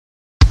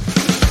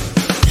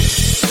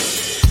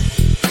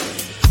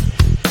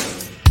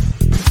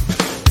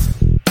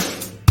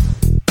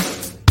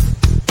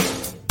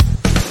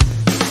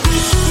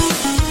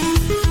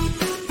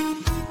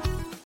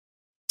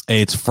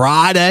It's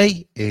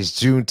Friday. It's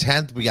June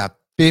 10th. We got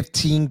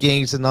 15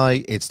 games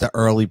tonight. It's the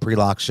early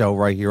pre-lock show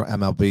right here on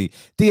MLB,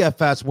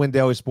 DFS, Win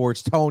Daily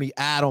Sports. Tony,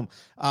 Adam,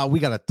 we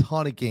got a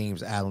ton of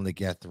games, Adam, to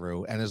get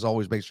through. And as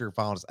always, make sure you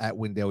follow us at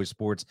Win Daily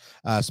Sports,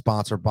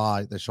 sponsored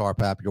by the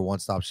Sharp app, your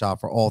one-stop shop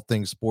for all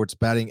things sports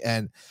betting.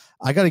 And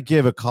I got to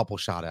give a couple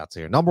shout-outs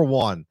here. Number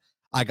one,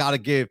 I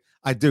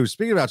do.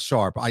 Speaking about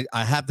Sharp, I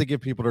have to give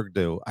people their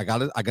due. I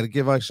gotta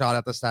give a shout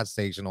out to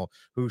Statsational,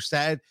 who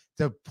said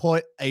to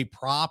put a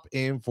prop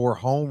in for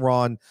home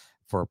run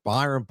for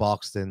Byron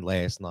Buxton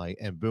last night.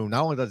 And boom,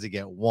 not only does he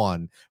get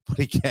one, but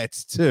he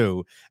gets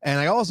two. And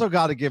I also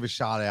got to give a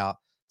shout out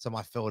to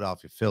my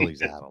Philadelphia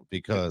Phillies, Adam,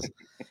 because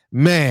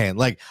man,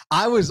 like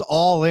I was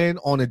all in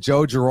on a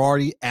Joe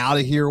Girardi out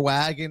of here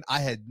wagon. I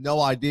had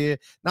no idea.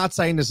 Not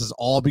saying this is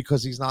all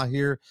because he's not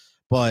here,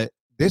 but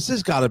this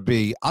has got to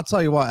be, I'll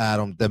tell you what,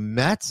 Adam, the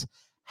Mets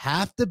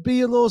have to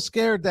be a little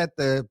scared that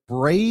the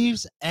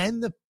Braves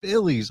and the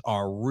Phillies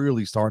are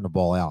really starting to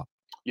ball out.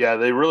 Yeah,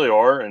 they really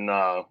are. And,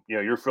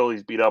 your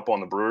Phillies beat up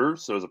on the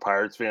Brewers. So as a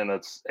Pirates fan,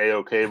 that's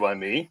A-okay by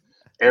me.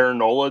 Aaron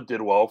Nola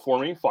did well for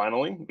me,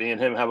 finally. Me and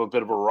him have a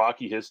bit of a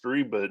rocky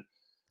history, but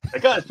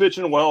that guy's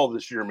pitching well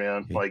this year,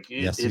 man. Like,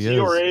 Yes, his he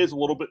ERA is is a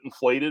little bit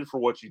inflated for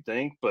what you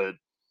think, but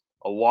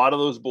a lot of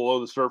those below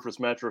the surface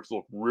metrics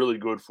look really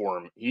good for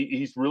him.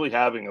 He's really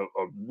having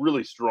a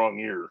really strong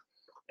year.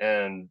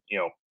 And,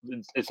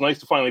 it's nice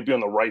to finally be on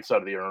the right side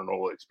of the Aaron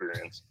Nola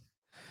experience.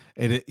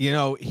 And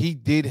he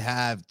did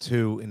have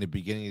two in the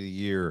beginning of the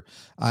year.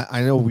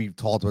 I know we've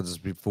talked about this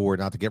before,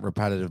 not to get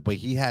repetitive, but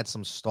he had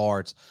some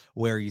starts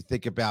where you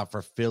think about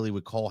for Philly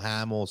with Cole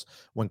Hamels,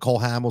 when Cole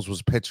Hamels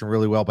was pitching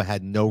really well but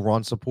had no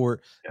run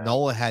support. Yeah.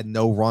 Nola had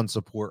no run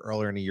support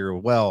earlier in the year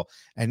as well.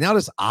 And now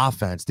this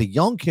offense, the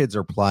young kids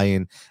are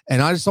playing,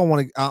 and I just don't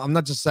want to. I'm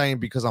not just saying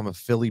because I'm a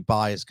Philly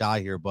biased guy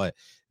here, but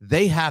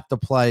they have to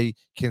play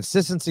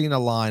consistency in the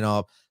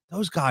lineup.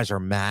 Those guys are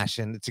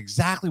mashing. It's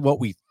exactly what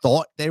we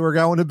thought they were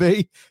going to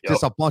be. Yep.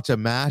 Just a bunch of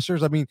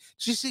mashers. I mean,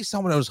 did you see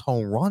some of those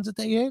home runs that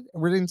they hit?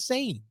 Were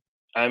insane.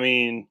 I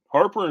mean,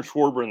 Harper and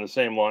Schwarber in the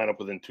same lineup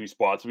within two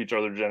spots of each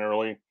other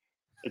generally.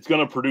 It's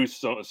going to produce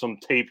some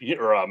tape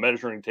or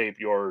measuring tape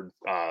yard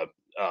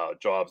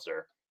jobs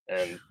there.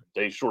 And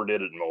they sure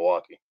did it in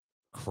Milwaukee.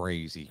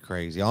 Crazy,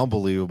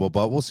 unbelievable.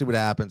 But we'll see what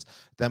happens.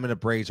 Them and the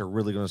Braves are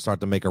really going to start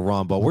to make a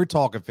run. But we're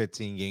talking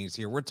 15 games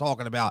here. We're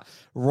talking about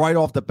right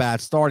off the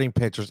bat, starting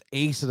pitchers,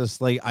 ace of the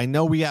slate. I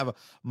know we have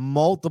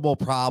multiple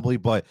probably,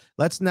 but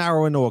let's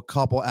narrow into a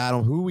couple.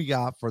 Adam, who we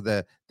got for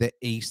the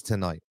ace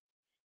tonight?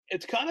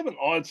 It's kind of an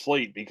odd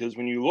slate because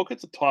when you look at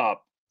the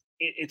top,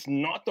 it's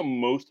not the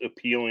most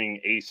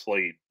appealing ace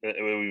slate that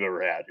we've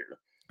ever had here.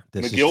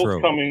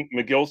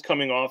 McGill's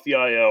coming off the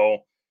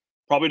IL.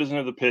 Probably doesn't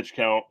have the pitch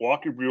count.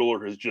 Walker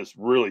Buehler has just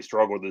really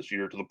struggled this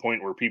year to the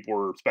point where people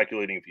are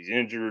speculating if he's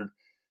injured.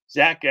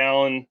 Zach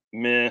Gallen,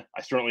 meh.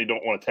 I certainly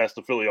don't want to test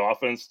the Philly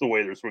offense the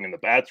way they're swinging the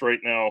bats right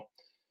now.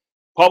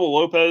 Pablo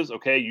Lopez,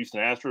 okay,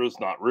 Houston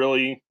Astros, not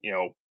really.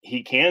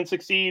 He can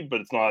succeed,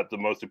 but it's not the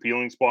most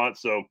appealing spot.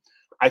 So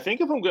I think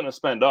if I'm going to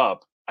spend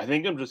up, I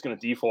think I'm just going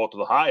to default to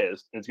the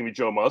highest, and it's going to be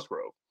Joe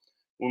Musgrove.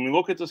 When we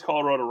look at this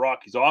Colorado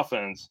Rockies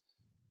offense,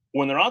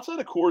 when they're outside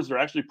of Coors, they're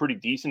actually pretty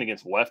decent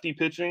against lefty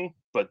pitching,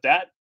 but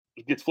that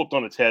gets flipped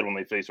on its head when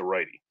they face a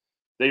righty.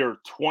 They are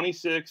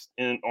 26th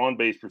in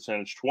on-base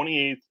percentage,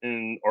 28th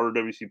in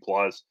RWC+,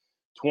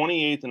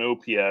 28th in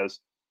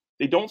OPS.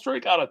 They don't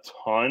strike out a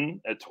ton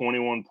at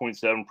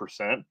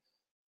 21.7%,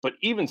 but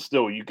even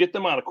still, you get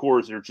them out of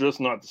Coors, they're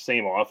just not the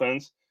same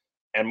offense,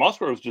 and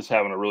Musgrove's just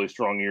having a really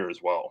strong year as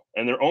well.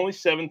 And they're only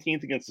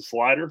 17th against the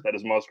slider. That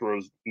is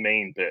Musgrove's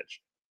main pitch.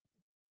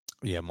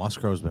 Yeah,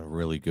 Musgrove's been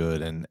really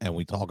good, and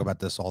we talk about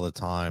this all the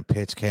time.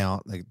 Pitch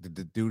count, like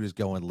the dude is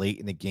going late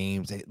in the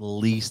games, at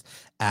least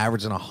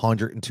averaging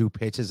 102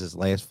 pitches his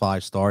last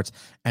 5 starts,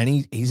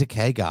 and he's a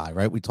K guy,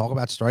 right? We talk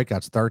about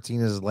strikeouts, 13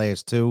 is his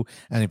last 2,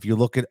 and if you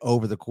look at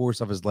over the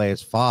course of his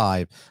last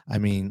 5, I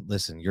mean,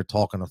 listen, you're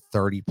talking a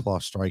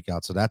 30-plus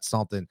strikeout, so that's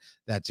something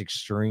that's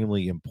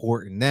extremely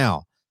important.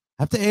 Now,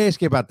 I have to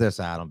ask you about this,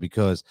 Adam,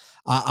 because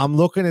I'm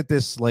looking at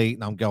this slate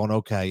and I'm going,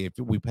 okay, if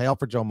we pay off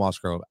for Joe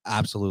Musgrove,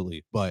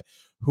 absolutely. But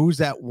who's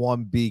that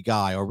 1B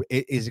guy? Or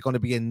is it going to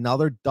be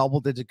another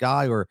double-digit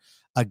guy or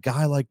a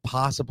guy like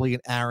possibly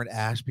an Aaron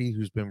Ashby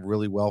who's been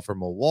really well for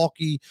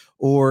Milwaukee?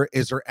 Or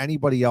is there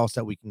anybody else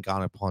that we can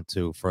kind of punt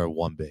to for a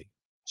 1B?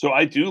 So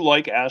I do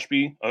like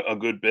Ashby a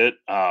good bit.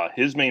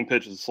 His main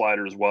pitch is a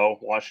slider as well.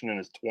 Washington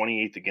is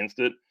 28th against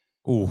it.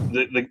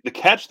 The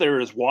catch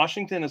there is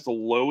Washington is the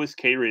lowest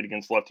K rate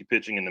against lefty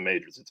pitching in the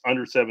majors. It's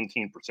under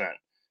 17%.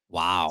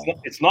 Wow.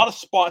 It's not a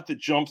spot that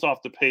jumps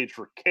off the page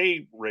for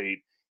K rate,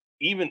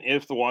 even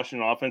if the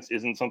Washington offense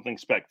isn't something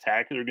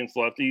spectacular against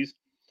lefties.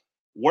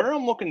 Where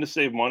I'm looking to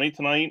save money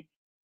tonight,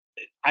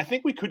 I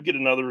think we could get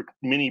another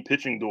mini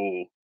pitching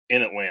duel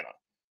in Atlanta.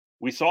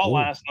 We saw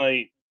last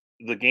night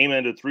the game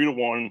ended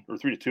 3-1 or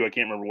 3-2. I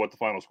can't remember what the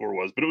final score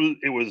was, but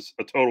it was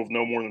a total of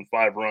no more than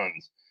 5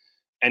 runs.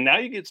 And now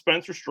you get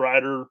Spencer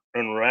Strider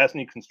and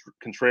Rasny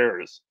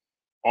Contreras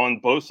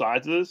on both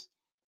sides of this.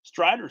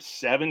 Strider's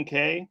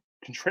 7K.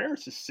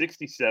 Contreras is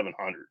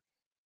 6,700.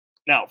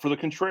 Now, for the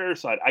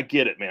Contreras side, I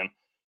get it, man.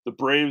 The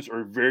Braves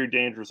are a very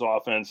dangerous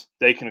offense.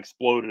 They can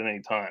explode at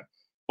any time.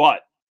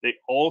 But they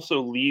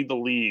also lead the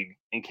league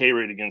in K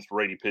rate against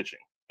righty pitching,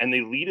 and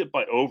they lead it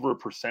by over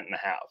 1.5%.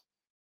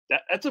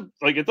 That's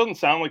it doesn't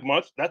sound like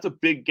much. That's a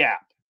big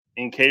gap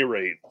in K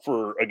rate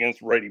for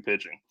against righty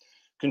pitching.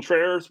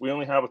 Contreras, we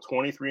only have a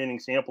 23 inning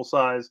sample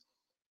size.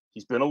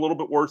 He's been a little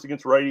bit worse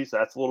against righties.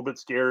 That's a little bit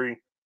scary,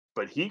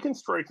 but he can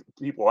strike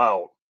people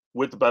out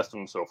with the best of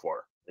them so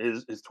far.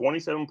 His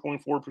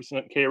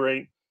 27.4% K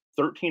rate,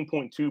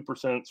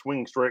 13.2%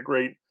 swinging strike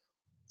rate.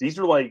 These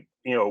are right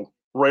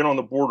on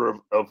the border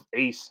of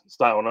ace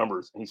style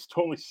numbers. And he's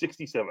only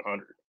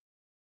 6,700.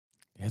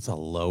 It's a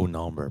low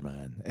number,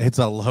 man. It's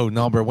a low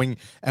number. When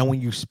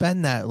you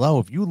spend that low,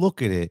 if you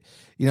look at it,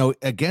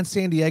 against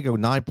San Diego,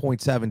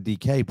 9.7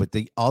 DK, but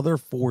the other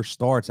 4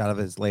 starts out of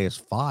his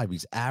last 5,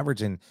 he's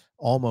averaging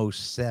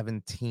almost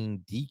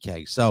 17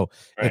 DK. So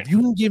if you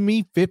can give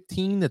me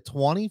 15 to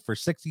 20 for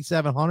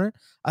 6,700,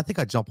 I think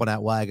I'd jump on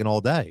that wagon all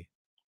day.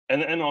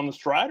 And on the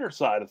Strider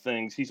side of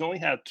things, he's only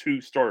had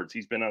 2 starts.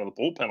 He's been out of the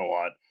bullpen a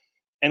lot.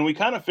 And we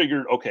kind of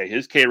figured, okay,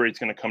 his K rate's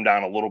going to come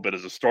down a little bit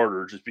as a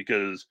starter just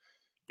because –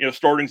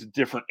 starting's a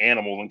different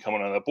animal than coming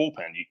out of that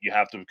bullpen. You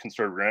have to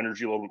conserve your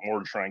energy a little bit more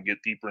to try and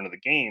get deeper into the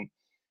game.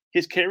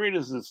 His K rate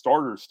as a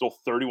starter is still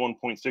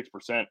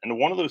 31.6%. And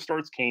one of those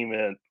starts came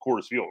at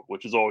Coors Field,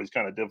 which is always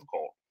kind of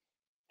difficult.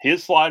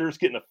 His slider's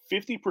getting a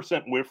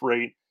 50% whiff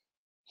rate.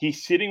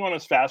 He's sitting on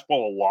his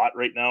fastball a lot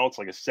right now. It's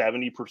like a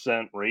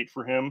 70% rate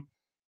for him.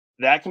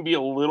 That can be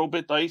a little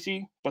bit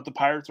dicey, but the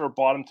Pirates are a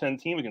bottom 10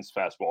 team against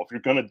fastball. If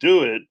you're going to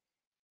do it,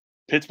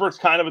 Pittsburgh's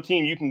kind of a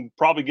team you can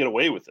probably get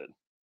away with it.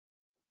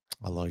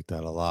 I like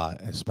that a lot,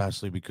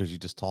 especially because you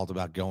just talked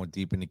about going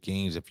deep into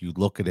games. If you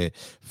look at it,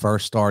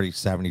 first start, he's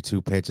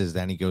 72 pitches,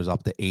 then he goes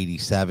up to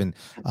 87.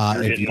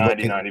 If you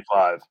 90,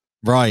 95.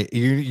 Right.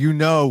 You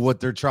know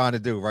what they're trying to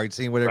do, right?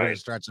 Seeing where they're going to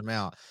stretch them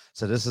out.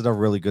 So this is a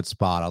really good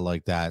spot. I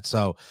like that.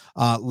 So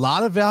a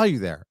lot of value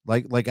there.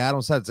 Like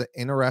Adam said, it's an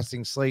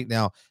interesting slate.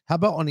 Now, how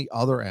about on the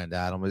other end,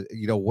 Adam?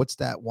 What's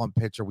that one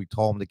pitcher we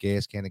told him the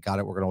gas can and got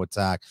it? We're going to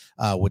attack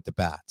with the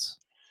bats.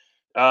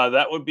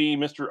 That would be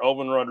Mr.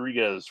 Elvin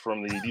Rodriguez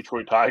from the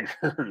Detroit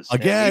Tigers.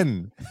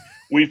 Again.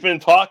 We've been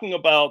talking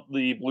about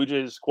the Blue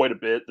Jays quite a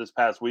bit this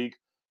past week,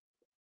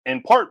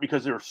 in part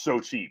because they were so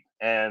cheap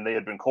and they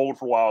had been cold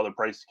for a while. The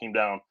prices came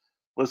down.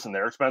 Listen,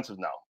 they're expensive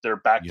now. They're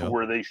back to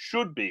where they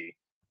should be,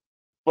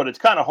 but it's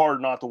kind of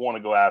hard not to want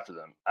to go after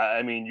them.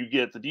 I mean, you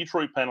get the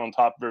Detroit pen on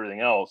top of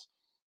everything else,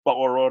 but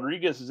while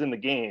Rodriguez is in the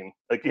game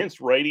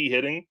against righty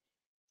hitting,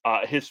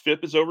 his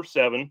FIP is over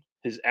 7.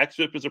 His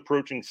xFIP is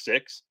approaching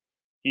 6.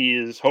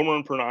 His home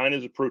run per 9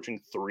 is approaching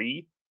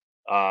 3,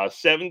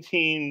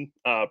 17%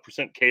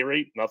 K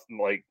rate. Nothing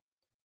like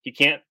he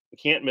can't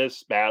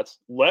miss bats.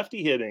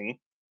 Lefty hitting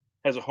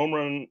has a home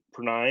run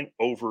per 9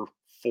 over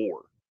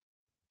 4.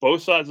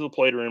 Both sides of the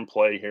plate are in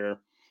play here.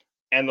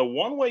 And the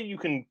one way you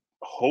can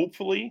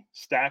hopefully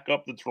stack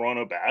up the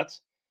Toronto bats,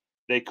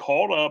 they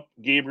called up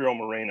Gabriel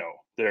Moreno,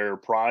 their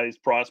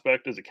prized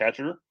prospect as a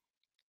catcher.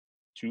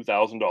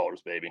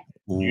 $2,000, baby.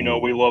 Ooh.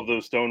 We love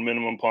those stone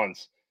minimum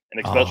punts.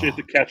 And especially at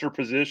the catcher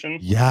position.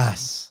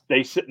 Yes.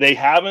 They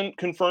haven't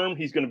confirmed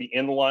he's going to be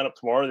in the lineup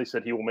tomorrow. They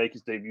said he will make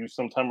his debut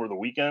sometime over the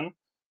weekend.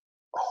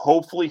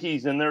 Hopefully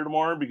he's in there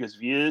tomorrow because if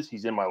he is,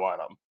 he's in my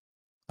lineup.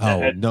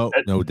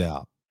 No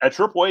doubt. At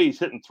AAA, he's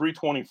hitting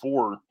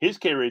 324. His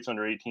K rate's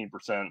under 18%.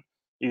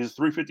 He's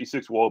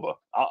 356 WOBA.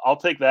 I'll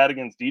take that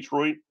against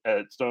Detroit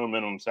at stone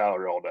minimum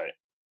salary all day.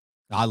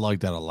 I like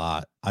that a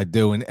lot. I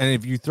do. And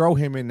if you throw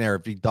him in there,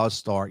 if he does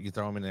start, you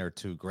throw him in there at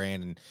 $2,000,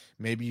 and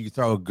maybe you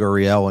throw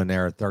Gurriel in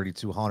there at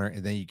 3,200,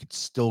 and then you could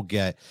still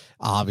get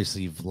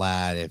obviously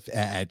Vlad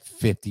at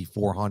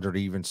 5,400,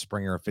 even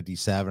Springer at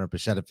 57 or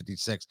Bichette at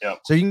 56. Yep.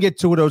 So you can get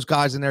 2 of those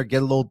guys in there,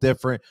 get a little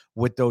different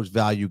with those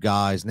value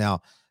guys. Now,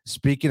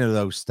 speaking of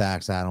those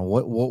stacks, Adam,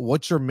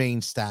 what's your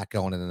main stack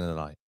going into the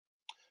night?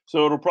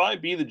 So it'll probably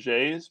be the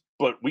Jays,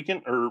 but we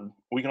can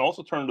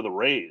also turn to the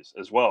Rays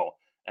as well.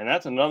 And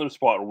that's another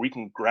spot where we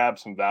can grab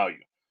some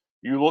value.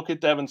 You look at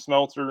Devin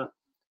Smeltzer,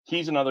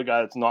 he's another guy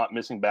that's not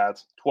missing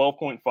bats,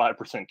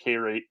 12.5% K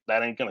rate.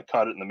 That ain't going to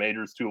cut it in the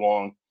majors too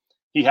long.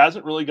 He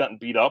hasn't really gotten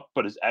beat up,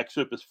 but his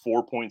xFIP is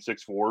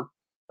 4.64.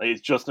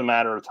 It's just a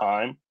matter of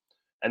time.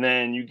 And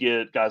then you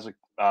get guys like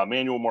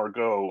Manuel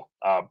Margot,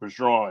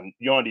 Bergeron,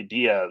 Yandy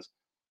Diaz.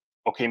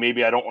 Okay,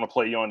 maybe I don't want to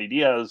play Yandy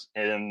Diaz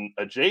in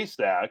a J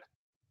stack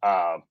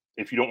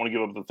if you don't want to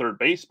give up the third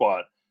base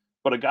spot.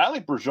 But a guy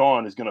like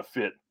Bergeron is going to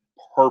fit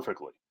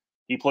perfectly.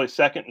 He plays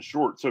second and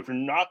short. So if you're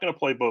not going to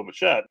play Bo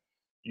Bichette,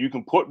 you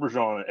can put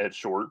Bergeron at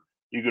short.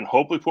 You can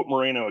hopefully put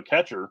Moreno at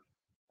catcher.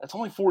 That's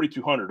only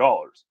 $4,200.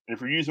 And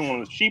if you're using one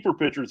of the cheaper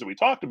pitchers that we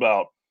talked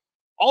about,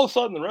 all of a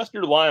sudden the rest of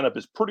your lineup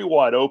is pretty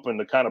wide open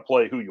to kind of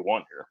play who you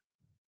want here.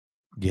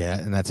 Yeah,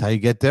 and that's how you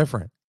get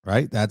different.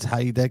 right? That's how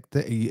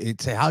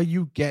it's how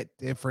you get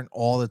different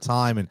all the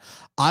time. And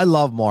I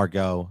love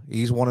Margot.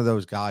 He's one of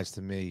those guys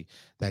to me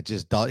that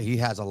just does. He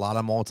has a lot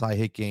of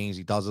multi-hit games.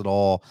 He does it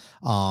all,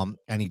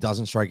 and he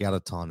doesn't strike out a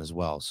ton as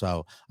well.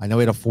 So I know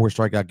he had a 4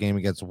 strikeout game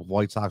against the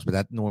White Sox, but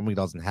that normally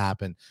doesn't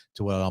happen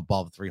to an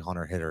above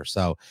 300 hitter.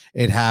 So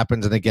it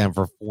happens. And again,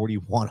 for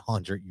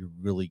 4,100, you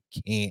really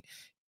can't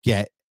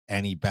get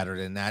any better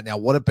than that. Now,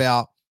 what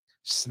about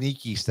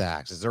sneaky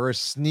stacks? Is there a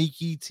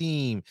sneaky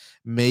team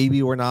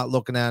maybe we're not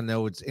looking at?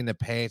 No, it's in the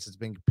past, it's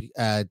been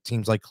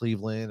teams like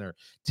Cleveland or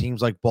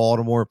teams like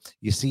Baltimore.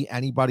 You see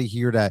anybody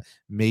here that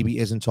maybe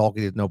isn't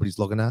talking that nobody's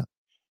looking at?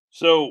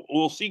 So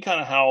we'll see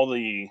kind of how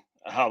the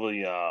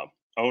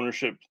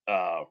ownership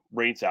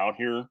rates out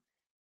here,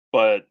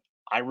 but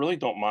I really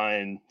don't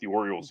mind the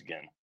Orioles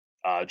again.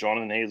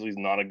 Jonathan Hazley's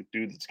not a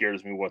dude that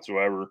scares me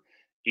whatsoever.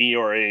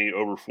 ERA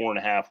over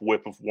 4.5,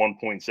 WHIP of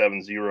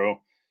 1.70.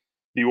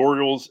 The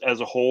Orioles as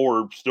a whole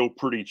are still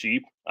pretty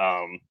cheap.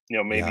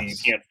 Maybe you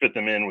can't fit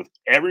them in with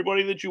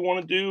everybody that you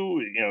want to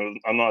do.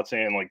 I'm not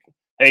saying like,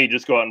 hey,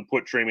 just go out and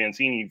put Trey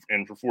Mancini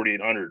in for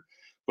 4,800.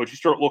 But you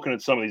start looking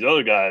at some of these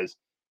other guys.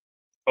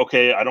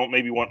 Okay, I don't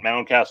maybe want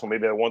Mountcastle.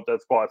 Maybe I want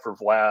that spot for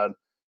Vlad.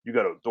 You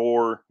got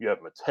Odor. You have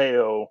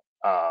Mateo.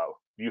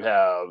 You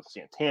have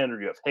Santander.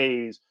 You have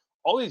Hayes.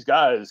 All these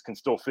guys can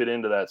still fit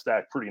into that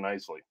stack pretty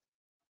nicely.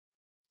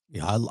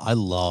 Yeah, I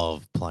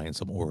love playing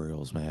some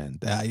Orioles, man.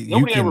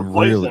 Nobody ever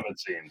plays them, it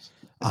seems.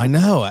 I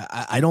know.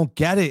 I don't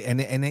get it,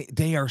 and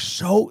they are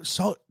so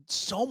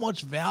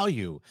much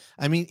value.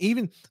 I mean,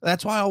 even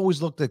that's why I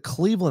always looked at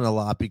Cleveland a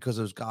lot, because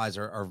those guys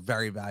are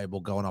very valuable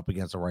going up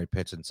against the right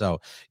pitch. And so,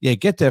 yeah,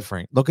 get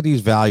different. Look at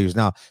these values.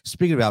 Now,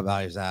 speaking about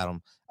values,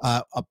 Adam,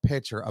 a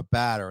pitcher, a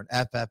batter,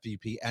 an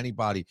FFVP,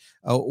 anybody.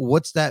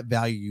 What's that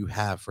value you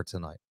have for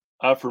tonight?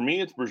 For me,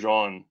 it's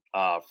Bergeron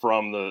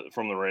from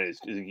the Rays.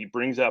 He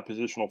brings out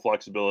positional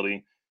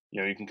flexibility.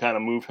 You can kind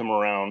of move him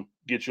around,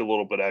 get you a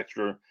little bit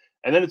extra,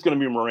 and then it's going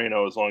to be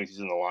Moreno as long as he's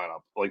in the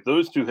lineup. Like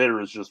those two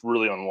hitters just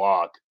really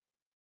unlock,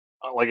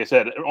 like I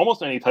said,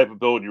 almost any type of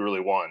build you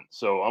really want.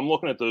 So I'm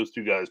looking at those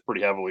two guys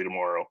pretty heavily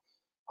tomorrow.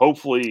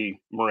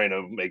 Hopefully,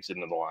 Moreno makes it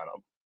into the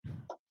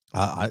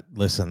lineup.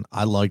 Listen,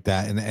 I like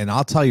that, and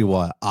I'll tell you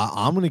what,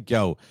 I'm going to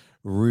go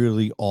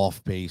really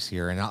off base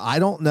here, and I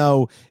don't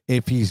know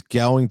if he's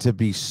going to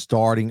be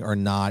starting or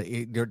not.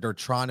 They're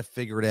trying to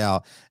figure it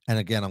out. And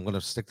again, I'm going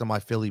to stick to my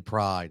Philly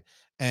pride,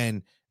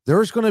 and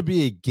there's going to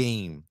be a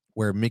game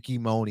where Mickey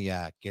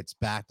Moniak gets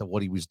back to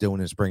what he was doing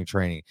in spring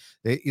training.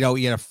 He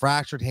had a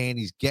fractured hand.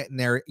 He's getting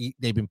there.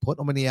 They've been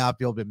putting him in the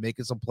outfield, been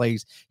making some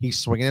plays. He's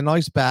swinging a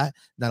nice bat,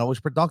 not always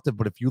productive.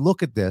 But if you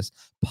look at this,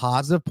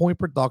 positive point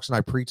production,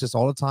 I preach this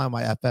all the time,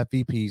 my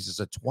FFVPs,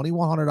 is a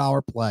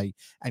 $2,100 play,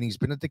 and he's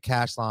been at the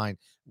cash line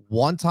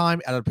one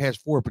time out of the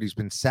past 4, but he's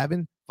been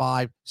 7,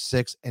 5,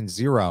 6, and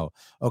 0.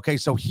 Okay,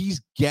 so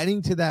he's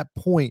getting to that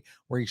point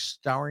where he's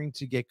starting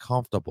to get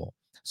comfortable.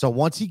 So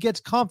once he gets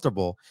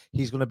comfortable,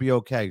 he's going to be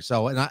okay.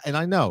 So, and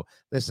I know,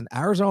 listen,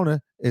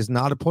 Arizona is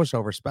not a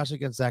pushover, especially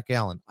against Zach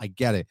Gallen. I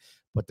get it,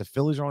 but the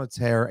Phillies are on a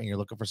tear, and you're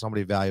looking for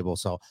somebody valuable.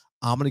 So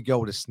I'm going to go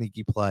with a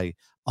sneaky play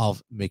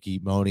of Mickey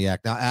Moniak.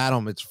 Now,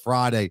 Adam, it's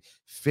Friday,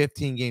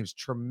 15 games,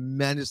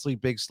 tremendously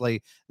big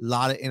slate, a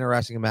lot of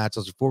interesting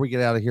matchups. Before we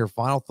get out of here,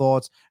 final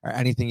thoughts or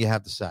anything you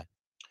have to say?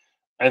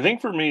 I think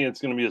for me, it's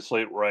going to be a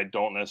slate where I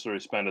don't necessarily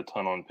spend a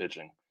ton on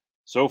pitching.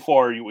 So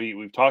far,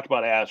 we've talked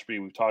about Ashby.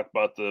 We've talked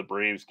about the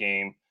Braves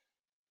game.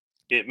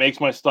 It makes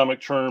my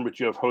stomach churn, but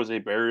you have Jose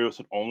Berrios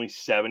at only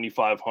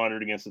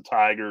 7,500 against the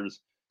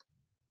Tigers.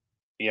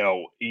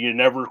 You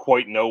never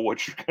quite know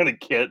what you're going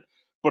to get,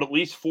 but at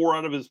least 3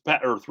 out of his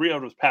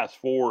past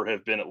 4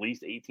 have been at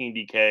least 18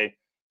 DK.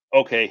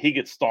 Okay, he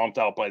gets stomped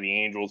out by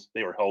the Angels.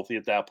 They were healthy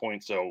at that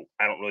point, so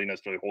I don't really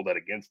necessarily hold that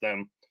against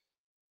them.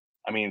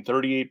 I mean,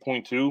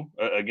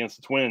 38.2 against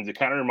the Twins. It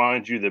kind of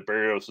reminds you that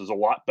Berrios is a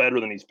lot better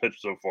than he's pitched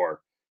so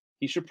far.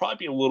 He should probably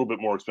be a little bit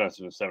more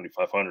expensive than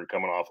 7,500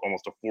 coming off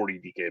almost a 40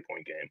 DK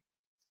point game.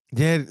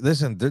 Yeah,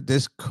 listen,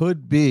 this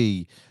could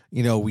be,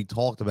 we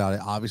talked about it.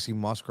 Obviously,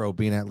 Musgrove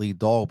being that lead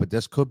dog, but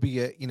this could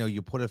be,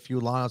 you put a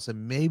few lineups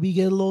and maybe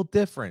get a little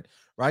different,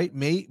 right?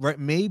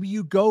 Maybe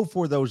you go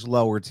for those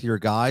lower tier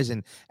guys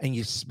and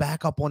you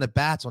back up on the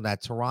bats on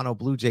that Toronto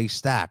Blue Jay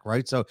stack,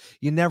 right? So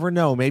you never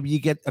know. Maybe you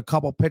get a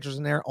couple pitchers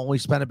in there, only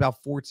spend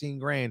about 14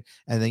 grand,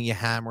 and then you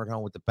hammer it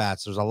home with the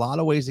bats. There's a lot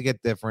of ways to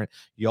get different.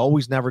 You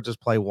always never just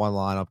play one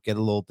lineup, get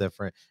a little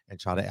different, and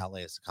try to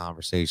outlast the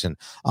conversation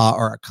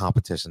or a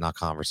competition, not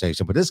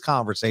conversation. But this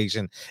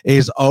conversation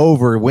is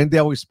over. Win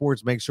Daily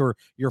Sports, make sure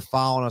you're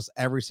following us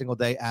every single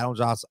day. Adam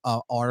Joss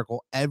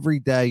article every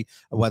day,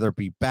 whether it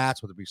be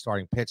bats, whether it be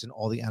starting pitching,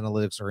 all the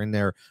analytics are in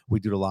there. We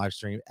do the live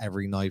stream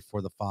every night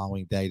for the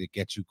following day to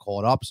get you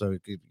caught up, so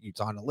it gives you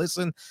time to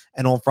listen.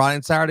 And on Friday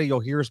and Saturday, you'll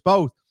hear us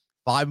both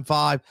 5 and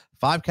 5,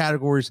 5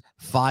 categories,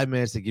 5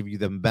 minutes to give you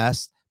the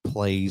best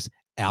plays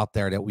out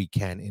there that we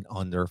can in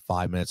under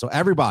 5 minutes. So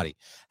everybody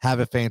have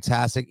a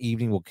fantastic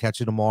evening. We'll catch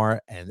you tomorrow,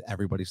 and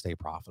everybody stay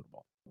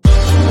profitable.